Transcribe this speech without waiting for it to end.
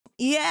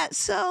Yeah,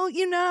 so,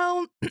 you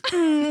know,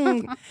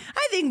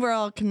 I think we're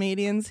all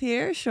comedians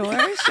here. Sure.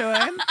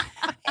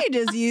 You're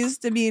just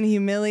used to being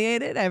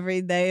humiliated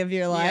every day of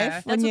your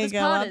life when you go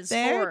up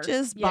there,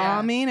 just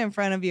bombing in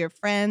front of your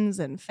friends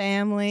and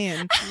family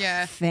and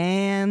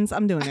fans.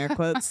 I'm doing air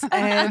quotes.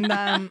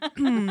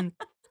 And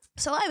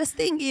so I was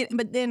thinking,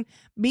 but then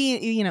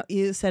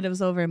you said it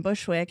was over in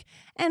Bushwick.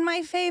 And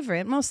my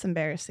favorite, most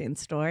embarrassing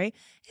story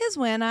is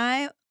when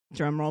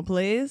drum roll,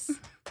 please.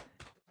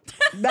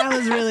 That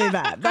was really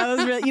bad. That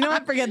was really, you know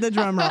what? Forget the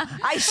drum roll.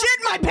 I shit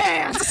my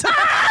pants.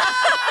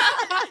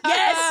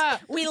 Yes,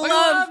 we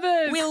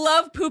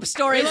love poop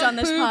stories on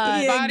this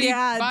pod.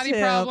 Body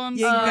problems.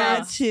 You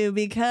got to,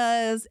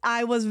 because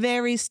I was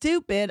very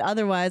stupid.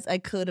 Otherwise, I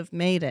could have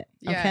made it.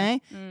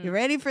 Okay, you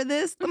ready for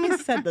this? Let me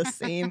set the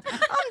scene.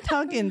 I'm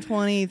talking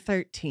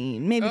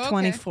 2013, maybe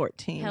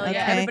 2014. Hell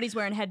yeah! Everybody's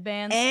wearing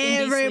headbands.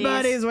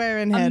 Everybody's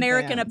wearing headbands.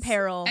 American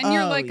Apparel. And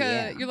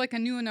you're like a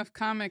new enough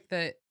comic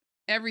that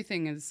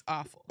everything is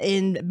awful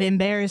and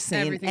embarrassing.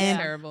 Everything's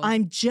terrible.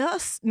 I'm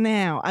just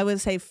now, I would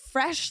say,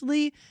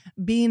 freshly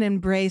being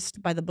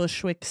embraced by the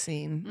Bushwick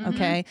scene.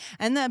 Okay,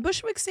 and the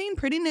Bushwick scene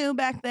pretty new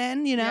back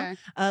then. You know,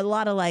 a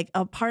lot of like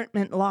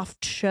apartment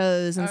loft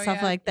shows and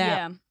stuff like that.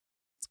 Yeah.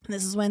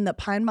 This is when the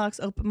Pine Box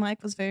open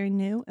mic was very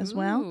new as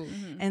well.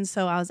 And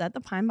so I was at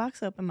the Pine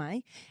Box open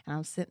mic and I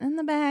was sitting in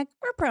the back.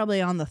 We're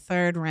probably on the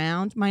 3rd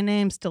round. My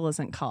name still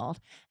isn't called.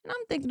 And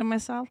I'm thinking to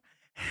myself,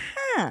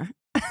 kind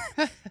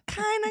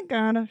of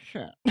got a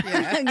shit.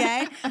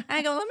 Okay. And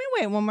I go, let me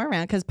wait one more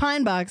round, because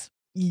Pine Box,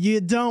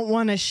 you don't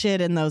want to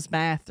shit in those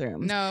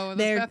bathrooms. No,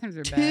 those bathrooms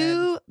are bad.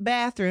 2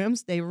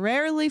 bathrooms. They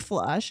rarely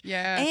flush.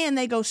 Yeah. And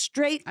they go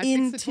straight I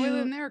into... fixed the toilet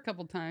in there a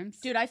couple times.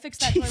 Dude, I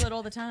fixed that toilet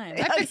all the time.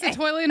 I fixed the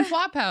toilet in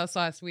Flophouse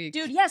last week.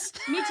 Dude, yes,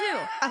 me too.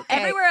 Okay.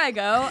 Everywhere I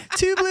go.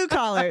 2 blue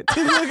collar.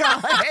 2 blue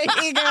collar.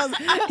 You girls,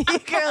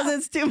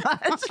 it's too much.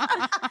 You're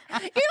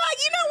like, you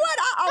know what?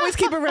 I always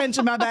keep a wrench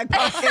in my back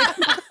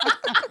pocket.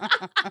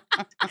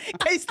 In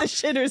case the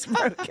shitter's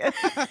broken.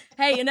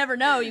 Hey, you never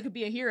know. You could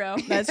be a hero.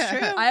 That's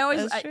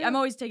true. I'm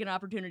always taking an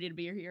opportunity to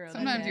be a hero.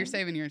 Sometimes you're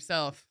saving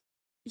yourself.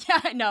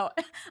 Yeah, I know.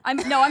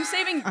 I'm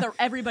saving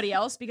everybody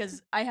else,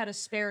 because I had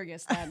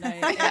asparagus that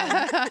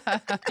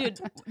night. Dude,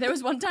 there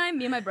was one time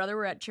me and my brother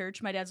were at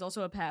church. My dad's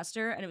also a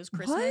pastor, and it was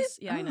Christmas. What?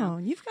 Yeah, I know.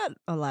 You've got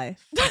a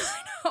life.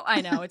 I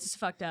know. It's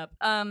fucked up.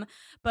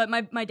 But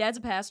my dad's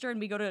a pastor,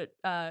 and we go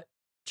to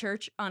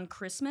church on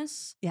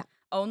Christmas. Yeah.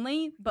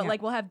 Only, but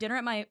like we'll have dinner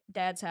at my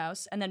dad's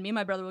house, and then me and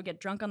my brother will get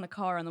drunk on the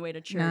car on the way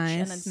to church,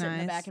 and then sit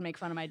in the back and make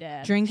fun of my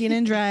dad. Drinking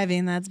and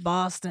driving, that's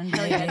Boston.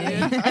 Hell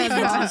yeah, dude.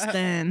 That's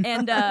Boston.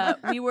 And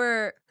we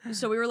were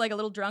like a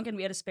little drunk, and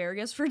we had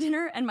asparagus for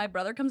dinner, and my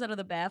brother comes out of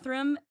the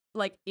bathroom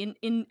like in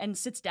and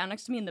sits down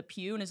next to me in the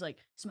pew and is like,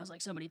 smells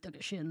like somebody took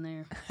a shit in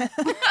there.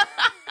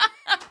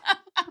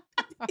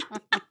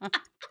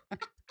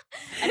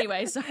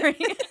 Anyway, sorry.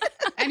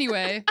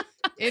 Anyway,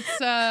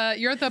 it's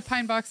you're at the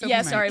Pine Box open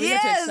mic. Sorry, we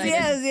got too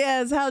excited.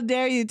 Yes. How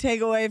dare you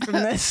take away from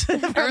this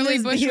early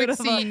Bushwick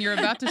scene? You're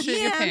about to shit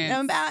your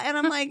pants. And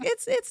I'm like,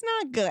 it's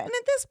not good. And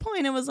at this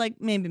point, it was like,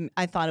 maybe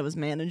I thought it was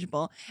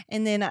manageable.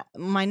 And then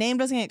my name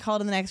doesn't get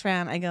called in the next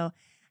round. I go,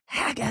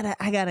 I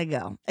gotta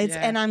go.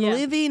 And I'm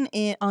living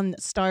on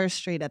Star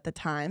Street at the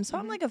time. So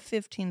I'm like a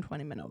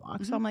 15-20 minute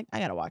walk. So I'm like, I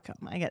gotta walk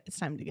home. It's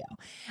time to go.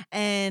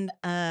 And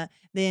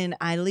then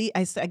I leave.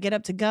 I get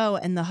up to go,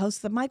 and the host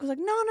of the mic was like,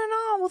 no,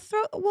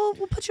 we'll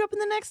put you up in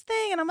the next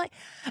thing. And I'm like,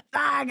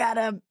 I got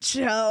a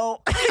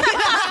show.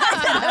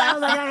 I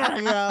was like, I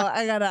gotta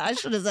go. I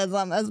should have said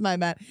something. That's my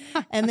bad.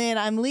 And then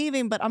I'm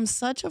leaving, but I'm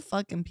such a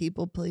fucking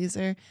people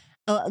pleaser.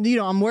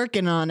 I'm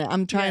working on it.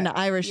 I'm trying to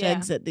Irish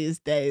exit these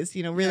days,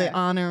 really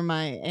honor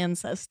my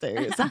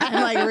ancestors.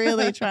 I'm like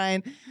really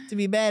trying to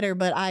be better,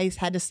 but I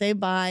had to say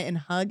bye and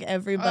hug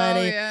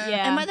everybody.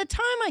 And by the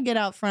time I get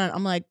out front,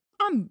 I'm like,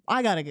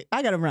 I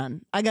gotta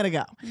run. I gotta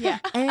go. Yeah.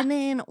 And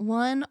then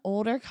one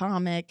older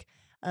comic,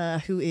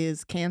 who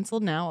is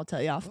canceled now. I'll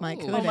tell you off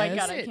mic who it is. Oh my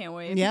God, I can't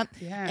wait. Yep.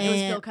 Yeah. It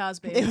was Bill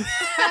Cosby.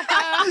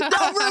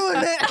 Don't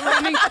ruin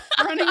it.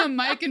 running a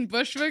mic in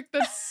Bushwick.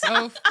 That's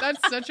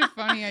such a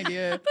funny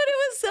idea. But it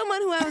was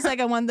someone who I was like,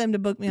 I want them to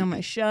book me on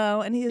my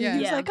show. And he was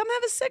like, come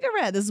have a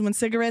cigarette. This is when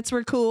cigarettes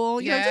were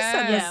cool. Just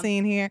set the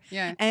scene here.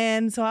 Yeah.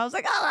 And so I was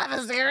like, I'll have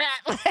a cigarette.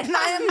 And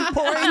I am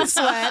pouring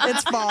sweat.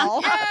 It's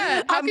fall.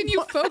 Yeah. How can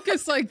you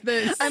focus like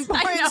this? I'm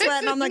pouring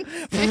sweat and I'm like,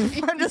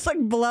 I'm just like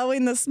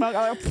blowing the smoke.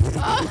 I'm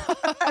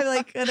like, I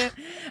like couldn't.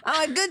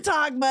 I'm like, good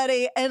talk,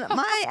 buddy. And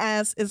my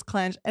ass is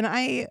clenched. And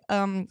I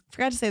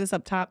forgot to say this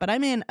up top, but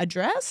I'm in a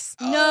dress.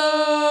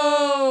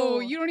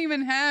 No, you don't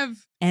even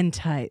have and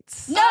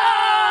tights. No.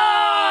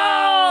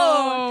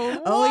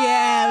 Oh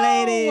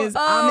yeah, ladies.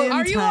 I'm in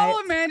Are tights. you all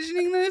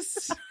imagining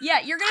this? Yeah,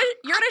 you're gonna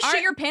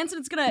shit your pants, and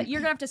it's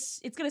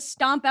gonna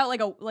stomp out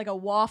like a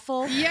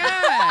waffle.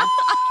 Yeah.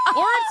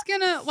 Or it's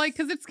gonna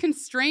because it's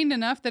constrained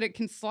enough that it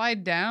can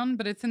slide down,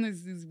 but it's in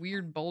these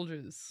weird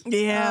bulges.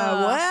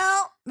 Yeah.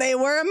 Well, They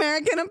were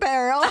American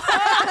Apparel.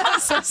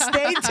 So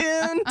stay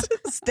tuned.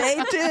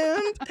 Stay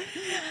tuned.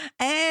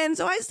 And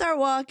so I start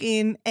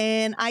walking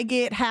and I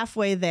get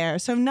halfway there.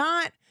 So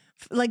not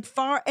like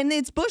far, and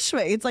it's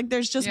Bushwick. It's like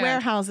there's just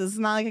warehouses. It's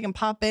not like I can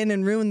pop in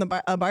and ruin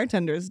the a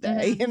bartender's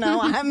day. You know,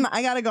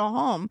 I gotta go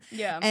home.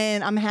 Yeah.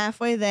 And I'm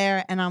halfway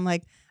there and I'm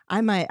like,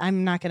 I'm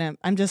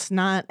just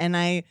not. And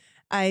I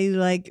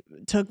like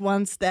took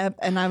one step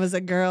and I was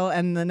a girl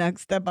and the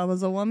next step I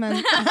was a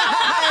woman.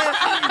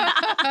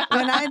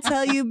 When I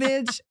tell you,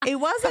 bitch, it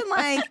wasn't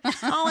like,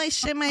 oh, I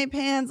shit my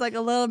pants like a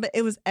little bit.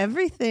 It was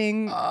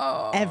everything.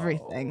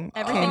 Everything.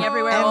 Everything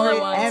everywhere all at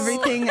once.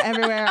 Everything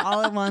everywhere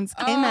all at once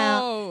came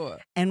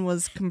out and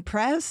was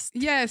compressed.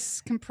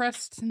 Yes,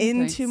 compressed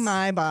into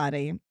my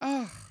body.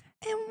 Oh.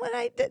 And when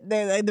I did,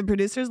 the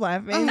producer's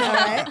laughing. All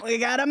right, we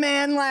got a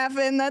man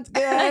laughing. That's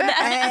good.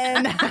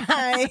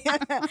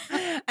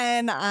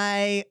 And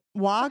I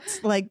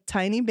walked like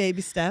tiny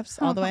baby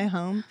steps all the way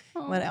home.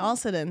 What I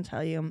also didn't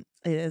tell you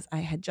is I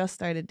had just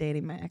started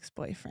dating my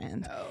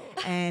ex-boyfriend,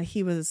 and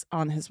he was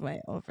on his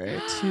way over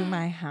to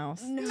my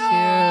house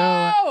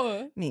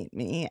to meet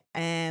me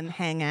and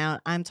hang out.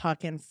 I'm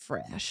talking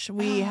fresh.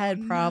 We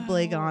had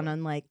probably gone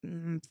on like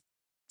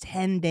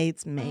 10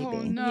 dates maybe.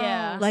 Oh, no.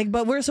 Yeah. Like,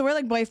 but we're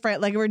like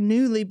boyfriend, like we're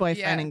newly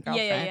boyfriend and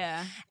girlfriend.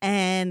 Yeah.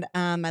 And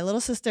my little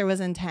sister was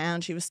in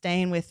town. She was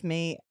staying with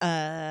me.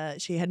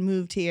 She had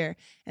moved here.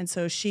 And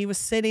so she was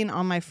sitting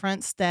on my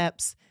front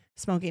steps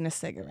smoking a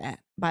cigarette.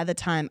 By the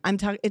time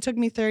it took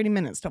me 30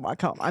 minutes to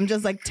walk home. I'm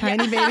just like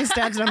tiny baby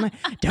steps, and I'm like,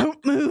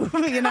 don't move,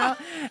 you know?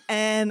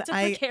 And it's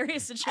a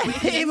precarious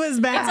situation. It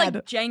was bad. It's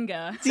like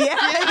Jenga. Yeah,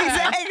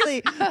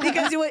 exactly.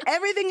 Because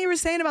everything you were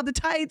saying about the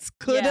tights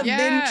could have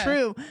been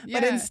true.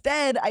 But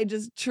instead, I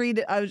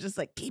was just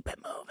like, keep it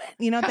moving.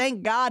 You know,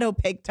 thank God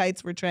opaque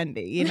tights were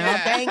trendy, you know?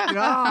 Thank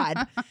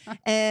God.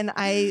 And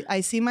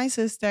I see my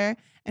sister,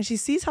 and she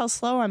sees how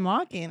slow I'm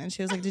walking, and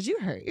she was like, did you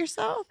hurt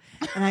yourself?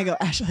 And I go,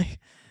 Ashley,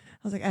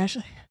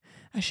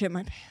 I shit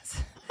my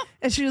pants.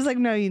 And she was like,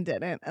 no, you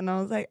didn't. And I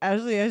was like,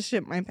 Ashley, I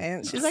shit my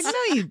pants. She's like,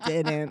 no, you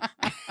didn't.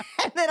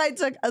 And then I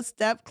took a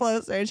step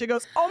closer and she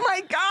goes, oh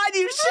my God,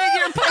 you shit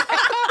your pants.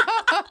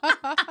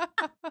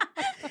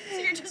 So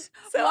you're just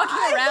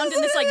walking around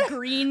in this like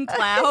green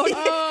cloud.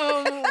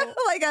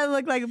 Like I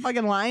look like a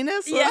fucking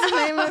Linus. What's the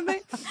name of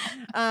it?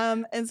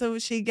 And so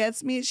she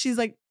gets me, she's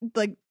like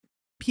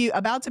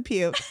about to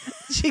puke.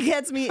 She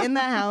gets me in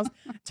the house,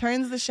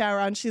 turns the shower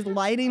on. She's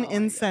lighting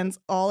incense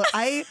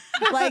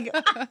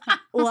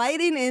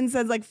lighting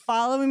incense, like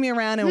following me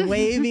around and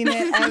waving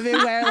it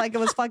everywhere like it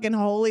was fucking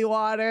holy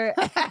water.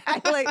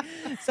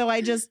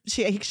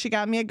 She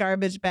got me a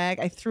garbage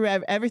bag. I threw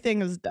everything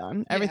was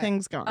done. Yeah.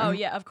 Everything's gone. Oh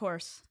yeah, of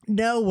course.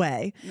 No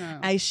way. No.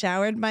 I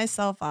showered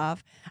myself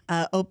off,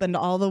 opened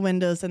all the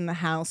windows in the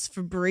house,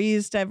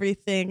 Febrezed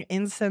everything,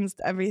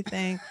 incensed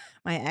everything.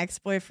 My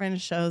ex-boyfriend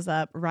shows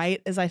up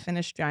right as I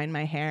finished drying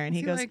my hair, and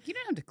he goes, like, you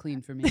don't have to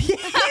clean for me. He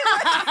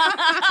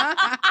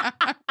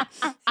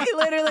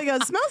literally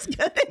goes, smells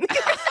good in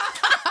here.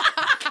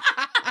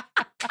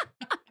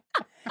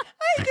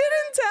 I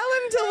didn't tell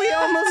him till we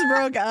almost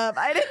broke up.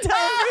 I didn't tell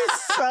him for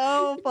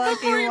so fucking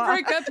Before you long.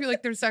 break up, you're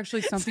like, there's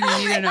actually something you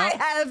need to know. I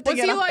have to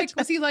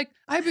Was he like,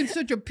 I've been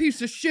such a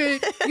piece of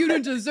shit. You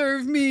don't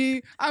deserve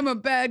me. I'm a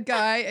bad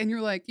guy. And you're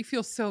like, you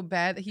feel so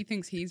bad that he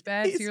thinks he's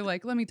bad. So you're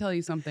like, let me tell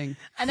you something.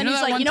 And then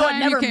he's like, you know what,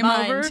 never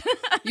mind. Over,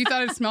 you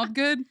thought it smelled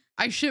good?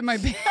 I shit my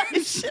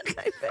pants.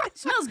 It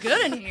smells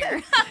good in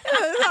here.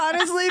 It was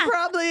honestly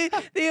probably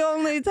the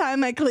only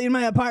time I cleaned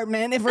my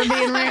apartment, if we're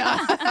being real.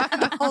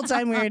 The whole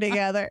time we were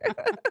together.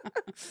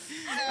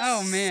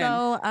 Oh man.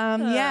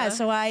 So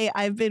so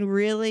I've been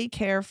really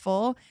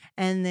careful,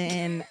 and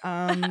then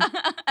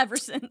ever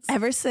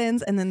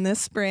since, and then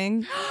this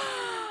spring.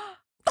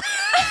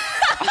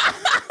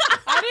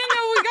 I didn't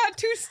know we got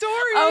 2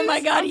 stories. Oh my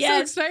God, I'm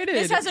yes. so excited.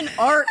 This has an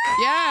arc.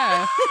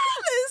 Yeah.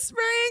 This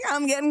spring,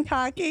 I'm getting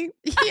cocky.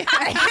 Yeah.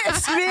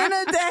 It's been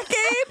a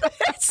decade.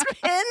 It's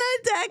been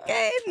a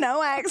decade.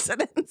 No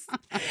accidents.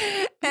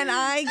 And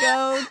I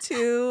go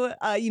to,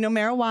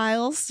 Mara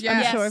Wiles.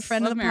 Yes. I'm sure a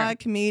friend Love of the Mara. pod,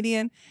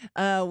 comedian.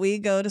 We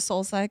go to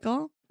Soul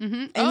Cycle.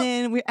 Mm-hmm. And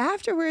then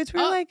afterwards,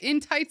 we're like,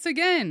 in tights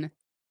again.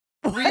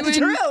 True,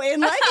 in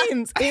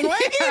leggings. In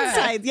leggings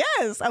tights.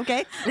 Yes.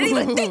 Okay. Didn't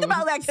even think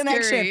about that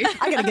connection. Scary.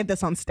 I gotta get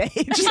this on stage.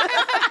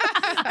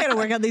 I gotta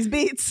work out these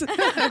beats.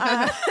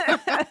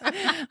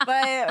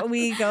 But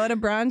we go to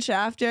brunch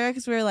after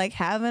because we were like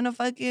having a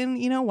fucking,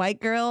 white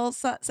girl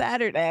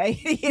Saturday.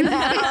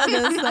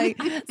 Just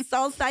like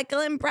Soul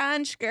Cycle and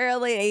brunch,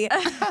 girly.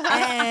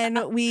 And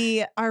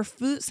our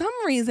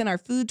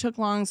food took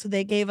long, so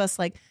they gave us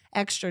like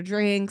extra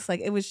drinks. Like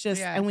it was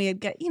just, and we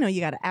had got,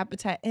 you got an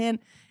appetite in.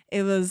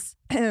 It was,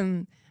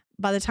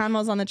 by the time I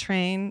was on the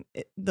train,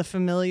 the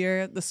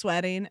familiar, the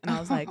sweating, and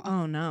I was like,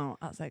 oh no.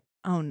 I was like,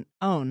 oh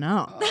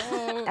no.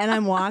 Oh. And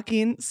I'm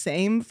walking,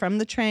 same from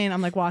the train.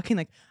 I'm like walking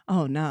like,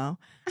 oh no.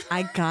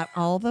 I got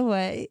all the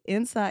way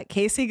inside.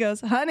 Casey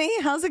goes,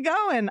 honey, how's it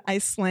going? I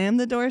slam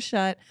the door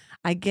shut.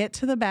 I get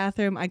to the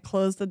bathroom. I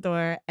close the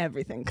door.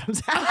 Everything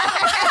comes out.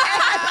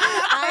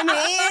 I'm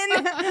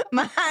in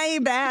my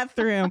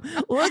bathroom,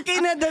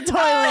 looking at the toilet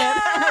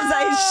as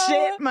I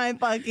shit my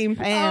fucking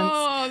pants.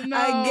 Oh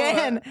no!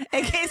 Again,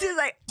 and Casey's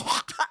like,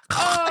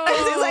 Oh.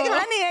 Casey's like,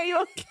 honey, are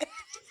you okay?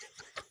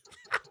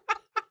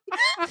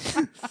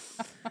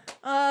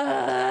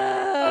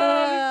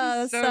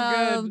 This is so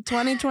good.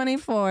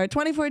 2024,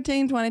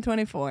 2014,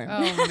 2024. Oh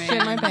man! Shit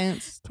my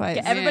pants twice.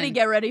 Everybody Man.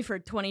 get ready for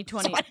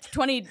 2020,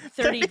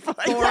 2034.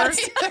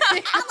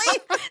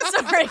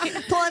 Sorry.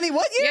 Plenty.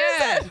 What year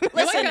is Yeah,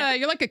 that?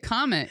 you're like a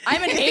comet.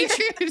 I'm an H.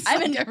 It's I'm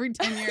like an every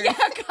 10 years. Yeah,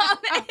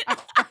 comment.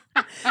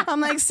 I'm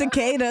like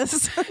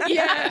cicadas.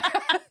 Yeah.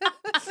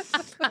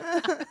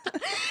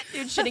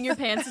 Dude, shitting your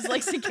pants is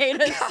like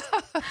cicadas.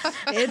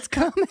 It's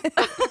coming.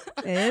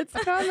 It's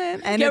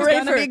coming. And Get it's ready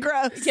gonna for- be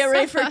gross. Get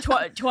ready for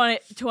 23.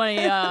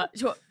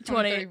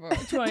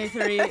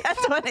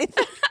 20.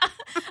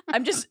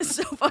 I'm just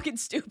so fucking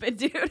stupid,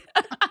 dude.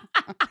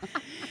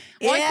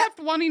 Well, I Yeah. kept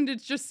wanting to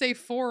just say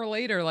 4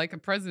 later, like a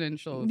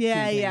presidential. Yeah.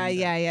 campaign, I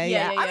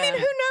Yeah, mean, who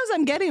knows?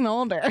 I'm getting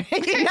older.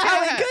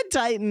 It could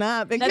tighten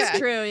up. It That's could,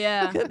 true,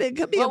 yeah. It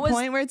could be What a was-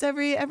 point where it's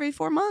every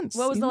 4 months.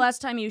 What was you the know?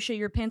 last time you shit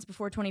your pants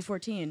before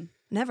 2014?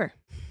 Never.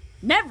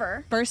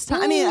 Never. First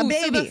time. I mean, a Ooh,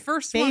 baby. So the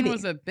first baby. one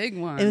was a big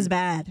one. It was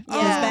bad. It was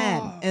Yeah.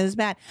 bad. It was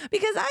bad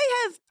because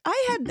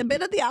I had a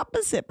bit of the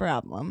opposite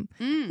problem.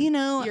 You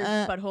know, Your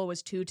butthole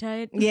was too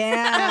tight.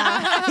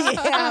 yeah,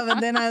 yeah. But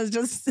then I was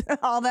just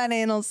all that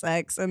anal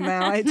sex, and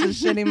now I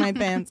just shitting my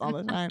pants all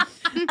the time.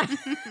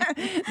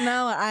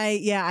 No,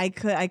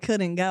 I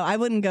couldn't go. I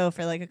wouldn't go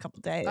for like a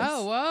couple days.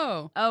 Oh,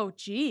 whoa. Oh,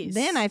 jeez.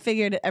 Then I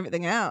figured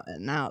everything out,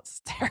 and now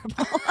it's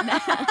terrible.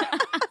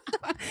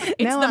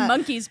 It's now the I-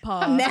 monkey's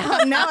paw.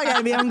 now I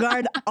gotta be on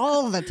guard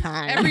all the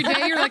time. Every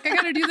day you're like, I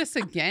got to do this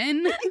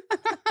again.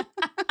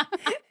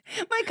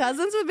 My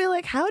cousins would be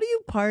like, "How do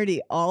you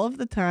party all of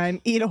the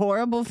time, eat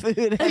horrible food,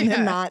 and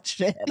then not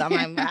shit?" I'm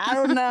like, I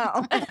don't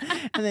know.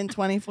 And then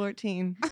 2014,